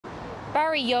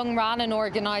Barry Young ran an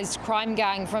organised crime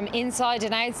gang from inside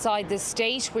and outside the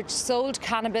state, which sold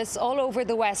cannabis all over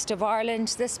the west of Ireland,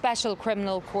 the Special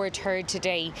Criminal Court heard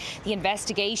today. The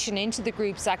investigation into the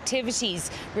group's activities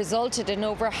resulted in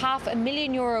over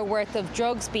 €500,000 worth of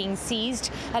drugs being seized,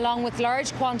 along with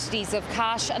large quantities of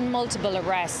cash and multiple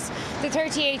arrests. The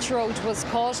 38-year-old was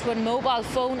caught when mobile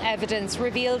phone evidence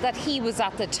revealed that he was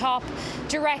at the top,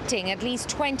 directing at least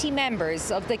 20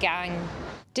 members of the gang.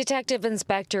 Detective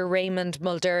Inspector Raymond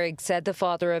Mulderrig said the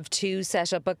father of two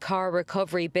set up a car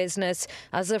recovery business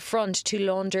as a front to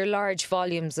launder large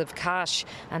volumes of cash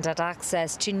and had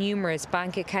access to numerous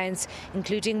bank accounts,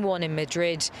 including one in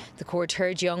Madrid. The court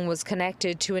heard Young was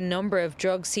connected to a number of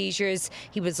drug seizures.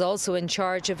 He was also in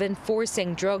charge of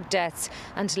enforcing drug deaths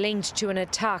and linked to an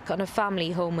attack on a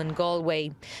family home in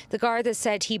Galway. The Garda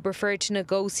said he preferred to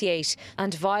negotiate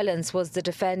and violence was the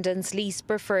defendant's least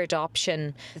preferred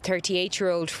option. The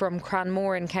 38-year-old from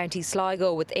Cranmore in County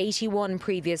Sligo, with 81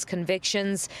 previous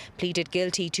convictions, pleaded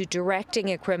guilty to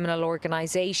directing a criminal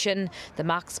organisation, the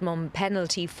maximum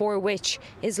penalty for which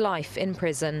is life in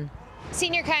prison.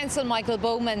 Senior counsel Michael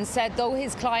Bowman said though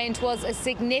his client was a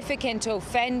significant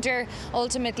offender,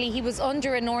 ultimately he was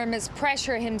under enormous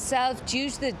pressure himself due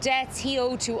to the debts he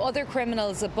owed to other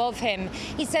criminals above him.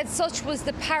 He said such was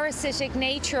the parasitic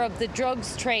nature of the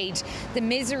drugs trade. The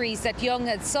miseries that Young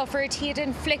had suffered he had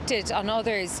inflicted on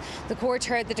others. The court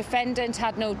heard the defendant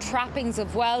had no trappings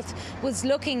of wealth, was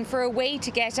looking for a way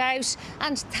to get out,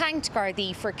 and thanked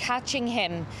Gardaí for catching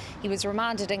him. He was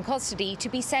remanded in custody to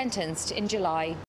be sentenced in July.